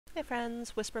Hey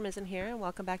friends, Whisper Mizzen here, and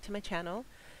welcome back to my channel.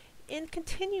 In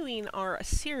continuing our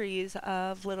series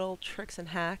of little tricks and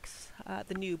hacks,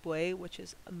 the noob way, which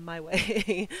is my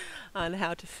way, on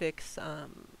how to fix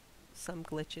some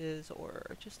glitches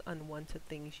or just unwanted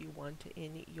things you want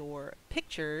in your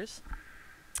pictures.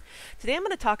 Today I'm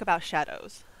going to talk about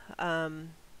shadows.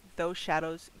 Those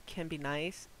shadows can be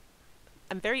nice.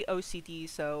 I'm very OCD,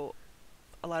 so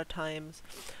a lot of times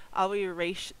I'll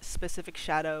erase specific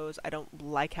shadows. I don't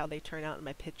like how they turn out in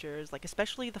my pictures, like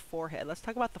especially the forehead. Let's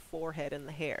talk about the forehead and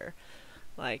the hair.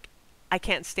 Like, I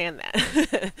can't stand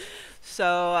that.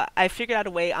 So I figured out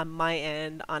a way on my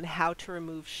end on how to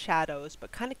remove shadows,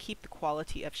 but kind of keep the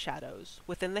quality of shadows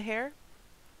within the hair.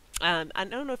 I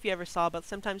don't know if you ever saw, but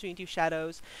sometimes when you do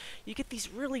shadows, you get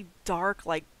these really dark,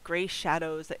 like gray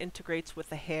shadows that integrates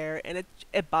with the hair, and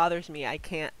it bothers me. I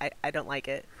don't like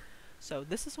it. So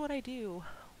this is what I do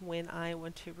when I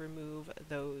want to remove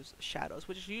those shadows,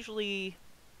 which is usually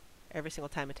every single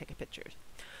time I take a picture.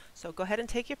 So go ahead and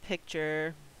take your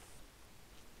picture,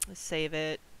 save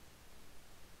it,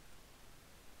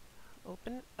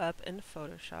 open up in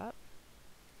Photoshop,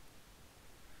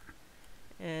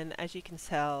 and as you can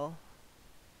tell,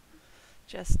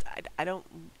 I don't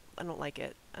like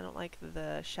it. I don't like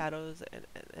the shadows, and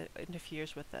it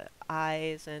interferes with the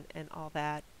eyes and all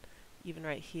that, even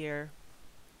right here,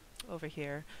 over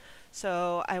here.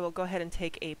 So I will go ahead and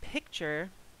take a picture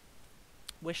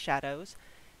with shadows,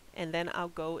 and then I'll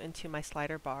go into my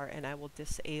slider bar and I will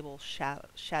disable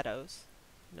shadows,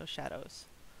 no shadows,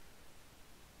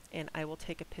 and I will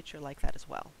take a picture like that as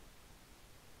well.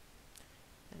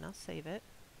 And I'll save it.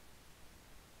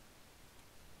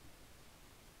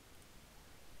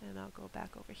 And I'll go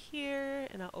back over here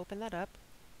and I'll open that up.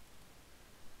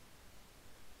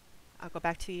 I'll go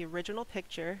back to the original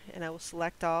picture and I will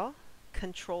select all.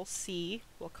 Control C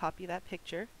will copy that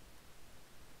picture,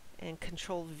 and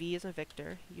Control V as in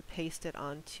Victor, you paste it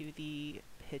onto the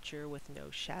picture with no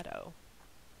shadow.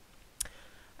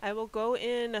 I will go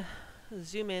in,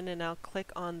 zoom in, and I'll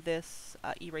click on this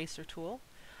eraser tool.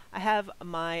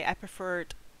 I prefer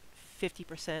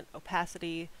 50%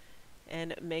 opacity,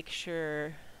 and make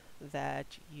sure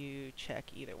that you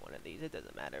check either one of these. It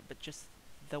doesn't matter, but just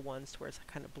the ones where it's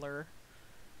kind of blur.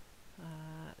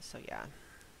 So yeah.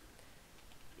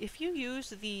 If you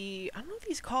use the, I don't know if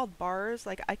these called bars,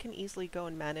 like I can easily go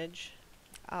and manage.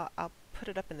 I'll put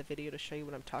it up in the video to show you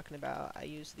what I'm talking about. I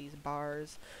use these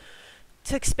bars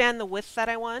to expand the width that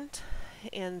I want,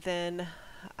 and then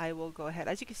I will go ahead.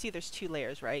 As you can see, there's two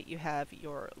layers, right? You have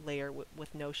your layer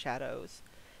with no shadows,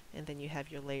 and then you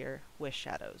have your layer with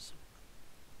shadows.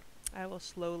 I will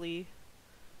slowly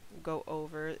go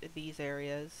over these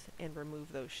areas and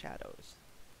remove those shadows.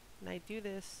 And I do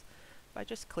this by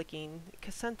just clicking,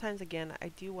 because sometimes, again, I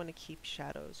do want to keep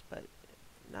shadows, but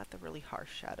not the really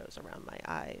harsh shadows around my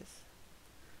eyes.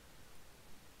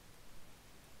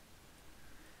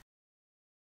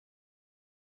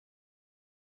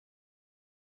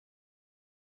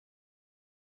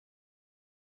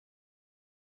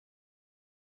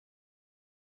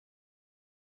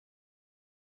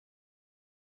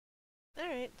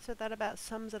 Alright, so that about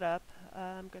sums it up.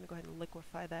 I'm going to go ahead and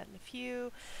liquefy that in a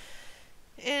few,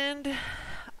 and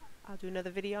I'll do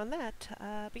another video on that.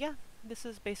 But yeah, this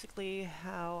is basically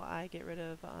how I get rid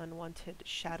of unwanted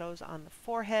shadows on the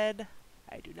forehead.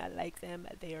 I do not like them.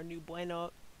 They are no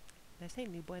bueno. Did I say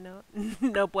no bueno?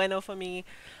 No bueno for me.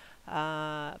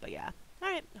 But yeah.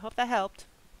 Alright, hope that helped.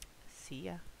 See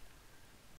ya.